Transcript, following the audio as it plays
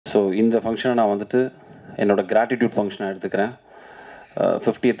So இந்த ஃபங்க்ஷனை நான் வந்துட்டு என்னோடய கிராட்டிடியூட் ஃபங்க்ஷனை எடுத்துக்கிறேன்.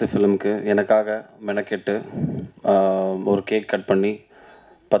 50th ஃபிலிமுக்கு எனக்காக மெனக்கெட்டு ஒரு கேக் கட் பண்ணி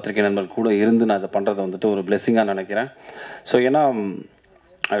பத்திரிகை நண்பர்கள் கூட இருந்து நான் இதை பண்ணுறதை வந்துட்டு ஒரு பிளெஸ்ஸிங்காக நினைக்கிறேன். ஸோ ஏன்னா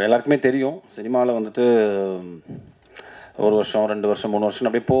எல்லாருக்குமே தெரியும், சினிமாவில் வந்துட்டு 1 வருஷம் 2 வருஷம் 3 வருஷம்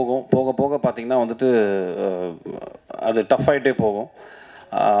அப்படியே போக போக பார்த்திங்கன்னா வந்துட்டு அது டஃப் ஆகிட்டே போகும்.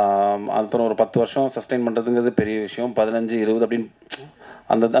 அப்புறம் ஒரு 10 வருஷம் சஸ்டெயின் பண்ணுறதுங்கிறது பெரிய விஷயம். 15 20 அப்படின்னு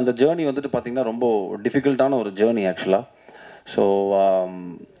அந்த ஜேர்னி வந்துட்டு பார்த்திங்கன்னா ரொம்ப டிஃபிகல்ட்டான ஒரு ஜேர்னி ஆக்சுவலாக. ஸோ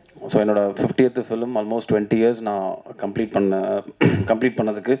என்னோடய 50th ஃபிலிம் ஆல்மோஸ்ட் 20 years நான் கம்ப்ளீட்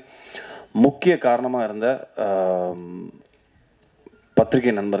பண்ணதுக்கு முக்கிய காரணமாக இருந்த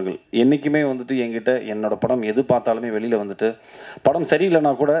பத்திரிகை நண்பர்கள். என்றைக்குமே வந்துட்டு என்கிட்ட என்னோடய படம் எது பார்த்தாலுமே வெளியில் வந்துட்டு படம்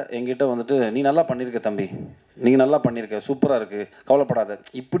சரியில்லைனா கூட என்கிட்ட வந்துட்டு நீ நல்லா பண்ணியிருக்க தம்பி, நீ நல்லா பண்ணியிருக்க, சூப்பராக இருக்குது, கவலைப்படாத,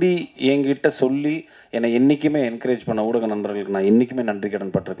 இப்படி என்கிட்ட சொல்லி என்னை என்றைக்குமே என்கரேஜ் பண்ண ஊடக நண்பர்களுக்கு நான் என்றைக்குமே நன்றி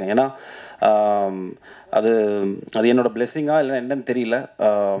கடன் பட்டிருக்கேன். ஏன்னா அது என்னோடய பிளெஸ்ஸிங்காக இல்லை என்னன்னு தெரியல.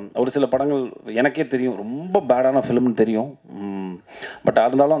 ஒரு சில படங்கள் எனக்கே தெரியும் ரொம்ப பேடான ஃபிலிம்னு தெரியும். பட்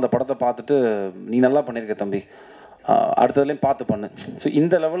இருந்தாலும் அந்த படத்தை பார்த்துட்டு நீ நல்லா பண்ணியிருக்க தம்பி, அடுத்ததுலேயும் பார்த்து பண்ணு. ஸோ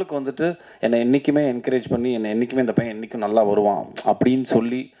இந்த லெவலுக்கு வந்துட்டு என்னை என்றைக்குமே என்கரேஜ் பண்ணி என்னை என்றைக்குமே இந்த பையன் என்றைக்கும் நல்லா வருவான் அப்படின்னு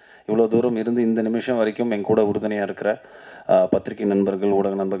சொல்லி இவ்வளோ தூரம் இருந்து இந்த நிமிஷம் வரைக்கும் என் கூட உறுதுணையாக இருக்கிற பத்திரிகை நண்பர்கள்,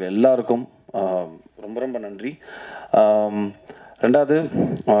 ஊடக நண்பர்கள் எல்லாருக்கும் ரொம்ப ரொம்ப நன்றி. ரெண்டாவது,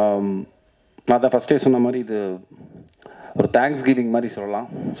 நான் தான் ஃபஸ்ட்டே சொன்ன மாதிரி இது ஒரு தேங்க்ஸ் கிவிங் மாதிரி சொல்லலாம்.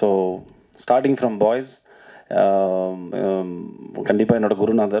 ஸோ ஸ்டார்டிங் ஃப்ரம் பாய்ஸ், கண்டிப்பாக என்னோடய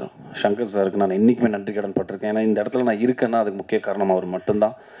குருநாதர் சங்கர் சாருக்கு நான் என்றைக்குமே நன்றி கடன் பட்டிருக்கேன். ஏன்னா இந்த இடத்துல நான் இருக்கேன்னா அதுக்கு முக்கிய காரணம் அவர்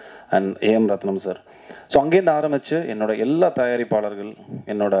மட்டும்தான். And AM Ratnam sir. So அங்கேருந்து ஆரம்பித்து என்னோட எல்லா தயாரிப்பாளர்கள்,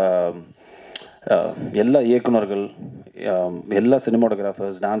 என்னோட எல்லா இயக்குநர்கள், எல்லா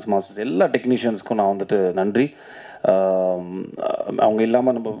சினிமாட்டோகிராஃபர்ஸ், டான்ஸ் மாஸ்டர்ஸ், எல்லா டெக்னீஷியன்ஸ்க்கும் நான் வந்துட்டு நன்றி. அவங்க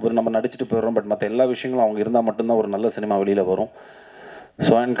இல்லாமல் நம்ம நடிச்சுட்டு போயிடுறோம். பட் மற்ற எல்லா விஷயங்களும் அவங்க இருந்தால் மட்டும்தான் ஒரு நல்ல சினிமா வெளியில் வரும்.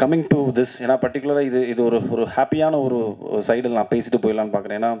 So and coming to this, ஏன்னா பர்டிகுலராக இது ஒரு ஹாப்பியான ஒரு சைடில் நான் பேசிட்டு போயிடலான்னு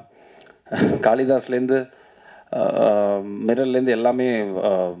பார்க்குறேன். ஏன்னா காளிதாஸ்லேருந்து மிரர்லேருந்து எல்லாமே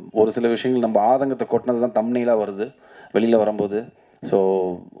ஒரு சில விஷயங்கள் நம்ம ஆதங்கத்தை கொட்டினது தான் தம்ப்நெயிலாக வருது வெளியில் வரும்போது. ஸோ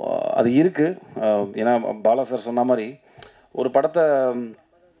அது இருக்குது. ஏன்னா பாலா சார் சொன்ன மாதிரி ஒரு படத்தை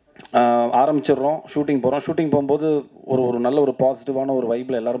ஆரம்பிச்சிடுறோம், ஷூட்டிங் போகும்போது ஒரு நல்ல ஒரு பாசிட்டிவான ஒரு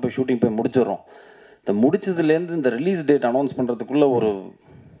வைப்பில் எல்லோரும் போய் ஷூட்டிங் போய் முடிச்சிடுறோம். இந்த முடிச்சதுலேருந்து இந்த ரிலீஸ் டேட் அனௌன்ஸ் பண்ணுறதுக்குள்ளே ஒரு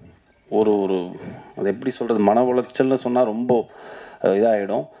ஒரு அது எப்படி சொல்கிறது, மன உளைச்சல்னு சொன்னால் ரொம்ப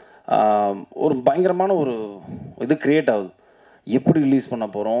இதாகிடும். ஒரு பயங்கரமான ஒரு இது க்ரியேட் ஆகுது. எப்படி ரிலீஸ் பண்ண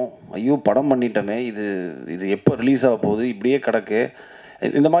போகிறோம், ஐயோ படம் பண்ணிட்டோமே, இது எப்போ ரிலீஸ் ஆக போகுது, இப்படியே கிடக்கு,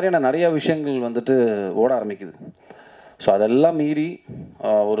 இந்த மாதிரியான நிறையா விஷயங்கள் வந்துட்டு ஓட ஆரம்பிக்குது. ஸோ அதெல்லாம் மீறி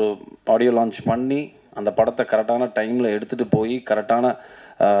ஒரு ஆடியோ லான்ச் பண்ணி அந்த படத்தை கரெக்டான டைமில் எடுத்துகிட்டு போய் கரெக்டான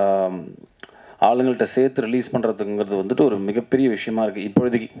ஆளுங்கள்கிட்ட சேர்த்து ரிலீஸ் பண்ணுறதுங்கிறது வந்துட்டு ஒரு மிகப்பெரிய விஷயமா இருக்குது.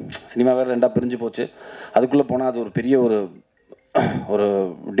 இப்பொழுதைக்கு சினிமா வேறு 2ஆக பிரிஞ்சு போச்சு. அதுக்குள்ளே போனால் அது ஒரு பெரிய ஒரு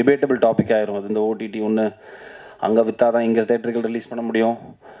டிபேட்டபிள் டாபிக் ஆயிரும். அது இந்த ஓடிடி ஒன்று அங்கே விற்றா தான் இங்கே தேட்டர்கள் ரிலீஸ் பண்ண முடியும்,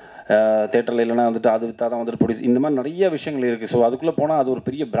 தேட்டரில் இல்லைனா வந்துட்டு அது விற்றா தான் வந்துட்டு ப்ரொடியூஸ், இந்த மாதிரி நிறைய விஷயங்கள் இருக்குது. ஸோ அதுக்குள்ளே போனால் அது ஒரு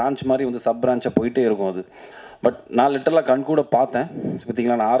பெரிய பிரான்ச் மாதிரி வந்து சப் பிரான்ச்சாக போயிட்டே இருக்கும் அது. பட் நான் லிட்டரலாக கண் கூட பார்த்தேன்.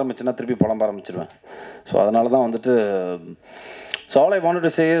 பார்த்திங்களா, நான் ஆரம்பிச்சேன்னா திருப்பி புலம்ப ஆரம்பிச்சிடுவேன். ஸோ அதனால தான் வந்துட்டு so all I wanted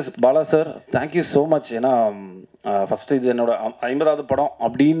to say is, Bala sir thank you so much. ஏன்னா ஃபஸ்ட்டு இது என்னோட 50வது படம்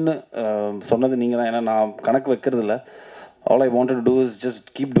அப்படின்னு சொன்னது நீங்கள் தான். ஏன்னா நான் கணக்கு வைக்கிறது இல்லை. All I wanted to two is just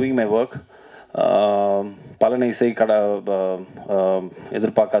keep doing my work. பலனை இசை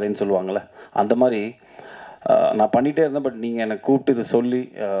எதிர்பார்க்காதேன்னு சொல்லுவாங்கள்ல, அந்த மாதிரி நான் பண்ணிகிட்டே இருந்தேன். பட் நீங்கள் என்னை கூப்பிட்டு இது சொல்லி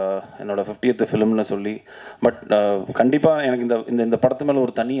என்னோடய 50th ஃபிலிம்னு சொல்லி, பட் கண்டிப்பாக எனக்கு இந்த படத்து மேலே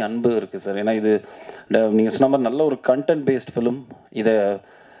ஒரு தனி அன்பு இருக்குது சார். ஏன்னா இது நீங்கள் சொன்ன மாதிரி நல்ல ஒரு கண்டென்ட் பேஸ்ட் ஃபிலிம். இதை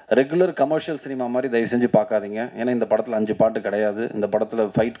ரெகுலர் கமர்ஷியல் சினிமா மாதிரி தயவு செஞ்சு பார்க்காதீங்க. ஏன்னா இந்த படத்தில் 5 பாட்டு கிடையாது, இந்த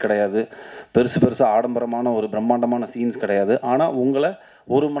படத்தில் ஃபைட் கிடையாது, பெருசாக ஆடம்பரமான ஒரு பிரம்மாண்டமான சீன்ஸ் கிடையாது. ஆனால் உங்களை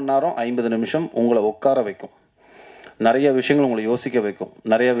 1 மணி நேரம் 50 நிமிஷம் உங்களை உட்கார வைக்கும், நிறைய விஷயங்கள் உங்களை யோசிக்க வைக்கும்,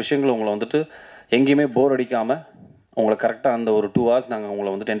 நிறைய விஷயங்கள் உங்களை வந்துட்டு எங்கேயுமே போர் அடிக்காமல் உங்களை கரெக்டாக அந்த ஒரு 2 hours நாங்கள் உங்களை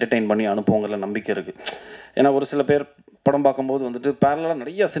வந்துட்டு என்டர்டெயின் பண்ணி அனுப்புவோங்கிற நம்பிக்கை இருக்குது. ஏன்னா ஒரு சில பேர் படம் பார்க்கும்போது வந்துட்டு பேரலாக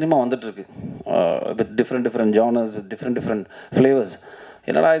நிறைய சினிமா வந்துட்டுருக்கு with different genres, with different flavours.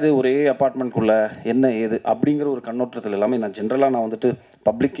 என்னடா இது ஒரே அப்பார்ட்மெண்ட்குள்ளே என்ன ஏது அப்படிங்கிற ஒரு கண்ணோட்டத்தில் எல்லாமே நான் ஜென்ரலாக நான் வந்துட்டு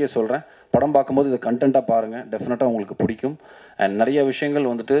பப்ளிக்கே சொல்கிறேன், படம் பார்க்கும்போது இதை கண்டென்ட்டாக பாருங்கள், டெஃபினட்டாக உங்களுக்கு பிடிக்கும். அண்ட் நிறைய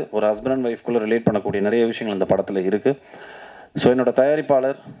விஷயங்கள் வந்துட்டு ஒரு ஹஸ்பண்ட் அண்ட் ஒய்ஃப்குள்ளே ரிலேட் பண்ணக்கூடிய நிறைய விஷயங்கள் இந்த படத்தில் இருக்குது. ஸோ என்னோடய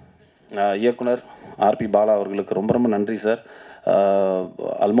தயாரிப்பாளர் இயக்குனர் ஆர்பி பாலா அவர்களுக்கு ரொம்ப ரொம்ப நன்றி சார்.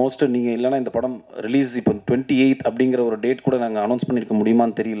 ஆல்மோஸ்ட் நீங்கள் இல்லைனா இந்த படம் ரிலீஸ் இப்போ 28 அப்படிங்கிற ஒரு டேட் கூட நாங்கள் அனௌன்ஸ் பண்ணியிருக்க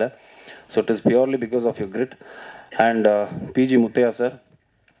முடியுமான்னு தெரியல. So it is purely because of your grid. And PG Muthiah sir,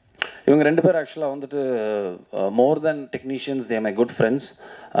 இவங்க 2 பேர் ஆக்சுவலாக வந்துட்டு மோர் தென் technicians, they my good friends.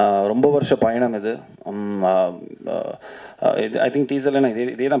 ரொம்ப வருஷ பயணம் இது. ஐ திங்க் டீசரில் நான்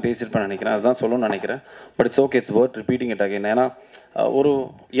இதே தான் பேசியிருப்பேன் நினைக்கிறேன், அதுதான் சொல்லணும்னு நினைக்கிறேன். But it's okay, it's Worth repeating it again. ஏன்னா ஒரு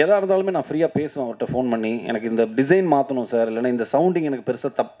எதாக இருந்தாலுமே நான் ஃப்ரீயாக பேசுவேன் அவர்கிட்ட ஃபோன் பண்ணி, எனக்கு இந்த டிசைன் மாற்றணும் சார், இல்லைன்னா இந்த சவுண்டிங் எனக்கு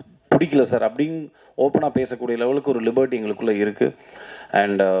பெருசாக பிடிக்கல சார் அப்படின்னு ஓப்பனாக பேசக்கூடிய லெவலுக்கு ஒரு லிபர்ட்டி எங்களுக்குள்ளே இருக்குது.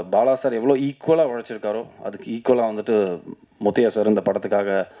 அண்ட் பாலா சார் எவ்வளோ ஈக்குவலாக உழைச்சிருக்காரோ அதுக்கு ஈக்குவலாக வந்துட்டு முத்தையா சார் இந்த படத்துக்காக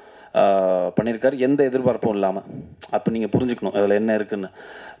பண்ணியிருக்காரு, எந்த எதிர்பார்ப்பும் இல்லாமல். அப்போ நீங்கள் புரிஞ்சுக்கணும் அதில் என்ன இருக்குன்னு.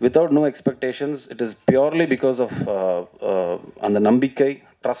 Without no expectations, it is purely because of அந்த நம்பிக்கை,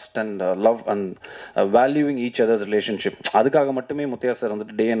 trust and love and valuing each others relationship. அதுக்காக மட்டுமே முத்தையா சார்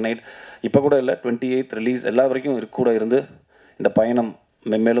வந்துட்டு டே அண்ட் நைட், இப்போ கூட இல்லை 28th ரிலீஸ் எல்லா வரைக்கும் கூட இருந்து இந்த பயணம்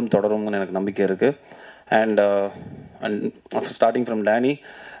மென்மேலும் தொடரும்னு எனக்கு நம்பிக்கை இருக்குது. அண்ட் ஸ்டார்டிங் ஃப்ரம் டேனி,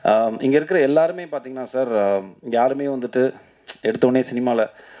 இங்கே இருக்கிற எல்லாருமே பார்த்தீங்கன்னா சார், யாருமே வந்துட்டு எடுத்தோடனே சினிமாவில்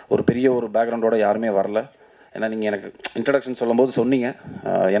ஒரு பெரிய ஒரு பேக்ரவுண்டோட யாருமே வரல. ஏன்னா நீங்கள் எனக்கு இன்ட்ரடக்ஷன் சொல்லும்போது சொன்னீங்க,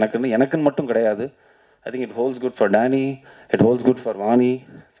 எனக்குன்னு மட்டும் கிடையாது. I think it holes good for Danny, it holes good for Vani.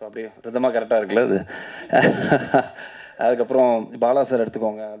 So அப்படியே ரிதமாக கரெக்டாக இருக்குல்ல அது. அதுக்கப்புறம் பாலா சார்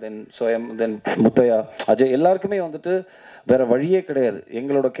எடுத்துக்கோங்க, தென் முத்தையா, அஜய், எல்லாருக்குமே வந்துட்டு வேறு வழியே கிடையாது.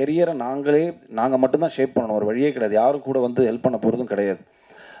 எங்களோட கெரியரை நாங்கள் மட்டும்தான் ஷேப் பண்ணணும், ஒரு வழியே கிடையாது. யாரும் கூட வந்து ஹெல்ப் பண்ண போகிறதும் கிடையாது.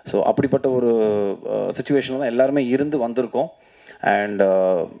 ஸோ அப்படிப்பட்ட ஒரு சுச்சுவேஷனில் தான் எல்லாருமே இருந்து வந்திருக்கோம். And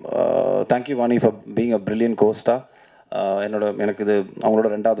thank you Vani for being a brilliant Costa. எனக்கு இது அவங்களோட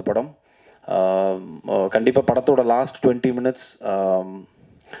 2வது படம். கண்டிப்பாக படத்தோட லாஸ்ட் 20 minutes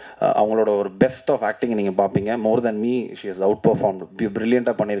அவங்களோட ஒரு பெஸ்ட் ஆஃப் ஆக்டிங் நீங்கள் பார்ப்பீங்க. மோர் than me, she is out perform,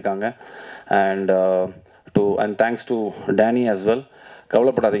 ப்ரில்லியண்ட்டாக பண்ணியிருக்காங்க. And thanks to Danny as well.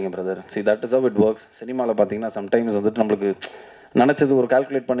 கவலைப்படாதீங்க brother, see that is how it works. சினிமாவில் பார்த்தீங்கன்னா சம்டைம்ஸ் வந்துட்டு நம்மளுக்கு நினச்சது ஒரு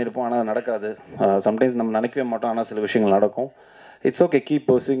கால்குலேட் பண்ணியிருப்போம், ஆனால் அது நடக்காது. சம்டைம்ஸ் நம்ம நினைக்கவே மாட்டோம், ஆனால் சில விஷயங்கள் நடக்கும். It's okay, keep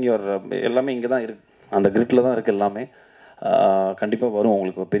pursuing your, எல்லாமே இங்கே தான் இருக்குது, அந்த கிரிட்டில் தான் இருக்குது எல்லாமே. கண்டிப்பாக வரும்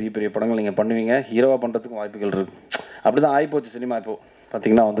உங்களுக்கு பெரிய பெரிய படங்கள் நீங்கள் பண்ணுவீங்க, ஹீரோவாக பண்ணுறதுக்கும் வாய்ப்புகள் இருக்குது. அப்படி தான் ஆகிப்போச்சு சினிமா. இப்போது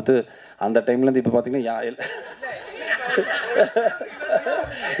பார்த்தீங்கன்னா வந்துட்டு அந்த டைம்லேருந்து இப்போ பார்த்தீங்கன்னா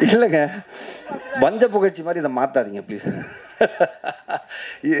இல்லைங்க, வஞ்ச புகழ்ச்சி மாதிரி இதை மாற்றாதீங்க ப்ளீஸ்.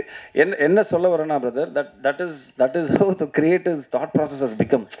 என்ன சொல்ல வரேன்னா brother, that is how the creators thought process has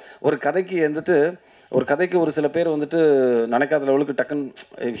become. ஒரு கதைக்கு ஒரு சில பேர் வந்துட்டு நினைக்காத லெவலுக்கு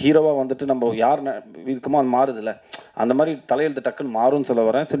டக்குன்னு ஹீரோவாக வந்துட்டு நம்ம யார் இருக்குமோ அது மாறுதில்ல, அந்த மாதிரி தலையெழுத்து டக்குன்னு மாறும்னு சொல்ல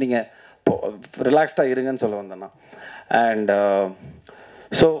வரேன். ஸோ நீங்கள் ரிலாக்ஸ்டாக இருங்கன்னு சொல்ல வந்தேன்னா. அண்ட்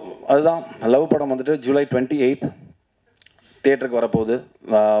ஸோ அதுதான் லவ் படம் வந்துட்டு July 28th தியேட்டருக்கு வரப்போகுது.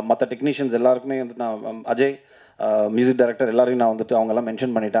 மற்ற டெக்னீஷியன்ஸ் எல்லாருக்குமே வந்துட்டு நான் அஜய் மியூசிக் டைரக்டர் எல்லாரையும் நான் வந்துட்டு அவங்கெல்லாம்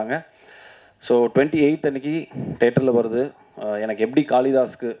மென்ஷன் பண்ணிட்டாங்க. ஸோ 28th அன்றைக்கி தேட்டரில் வருது. எனக்கு எப்படி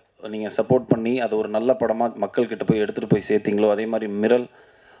காளிதாஸ்க்கு நீங்கள் சப்போர்ட் பண்ணி அதை ஒரு நல்ல படமாக மக்கள்கிட்ட போய் எடுத்துகிட்டு போய் சேர்த்திங்களோ, அதே மாதிரி மிரல்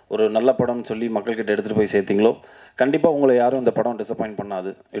ஒரு நல்ல படம்னு சொல்லி மக்கள்கிட்ட எடுத்துகிட்டு போய் சேர்த்திங்களோ, கண்டிப்பாக உங்களை யாரும் இந்த படம் டிசப்பாயிண்ட்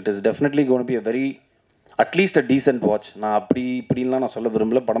பண்ணாது. It is definitely gonna be a very at least a decent watch. நான் இப்படின்லாம் நான் சொல்ல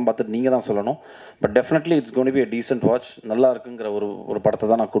விரும்பல, படம் பார்த்துட்டு நீங்கள் தான் சொல்லணும். But definitely it's gonna be a decent watch. நல்லா இருக்குங்கிற ஒரு படத்தை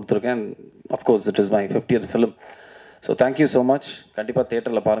தான் நான் கொடுத்துருக்கேன். Of course it is my 50th film. So thank you so much. கண்டிப்பாக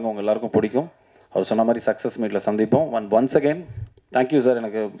தேட்டரில் பாருங்கள், உங்கள் எல்லாருக்கும் பிடிக்கும். அவர் சொன்ன மாதிரி சக்ஸஸ் மீட்டில் சந்திப்போம். ஒன்ஸ் அகெயின் தேங்க்யூ சார்,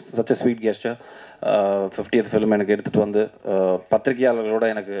 எனக்கு such a sweet gesture. 50th film எனக்கு எடுத்துகிட்டு வந்து பத்திரிகையாளர்களோட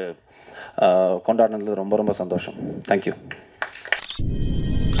எனக்கு கொண்டாடினது ரொம்ப ரொம்ப சந்தோஷம். தேங்க்யூ.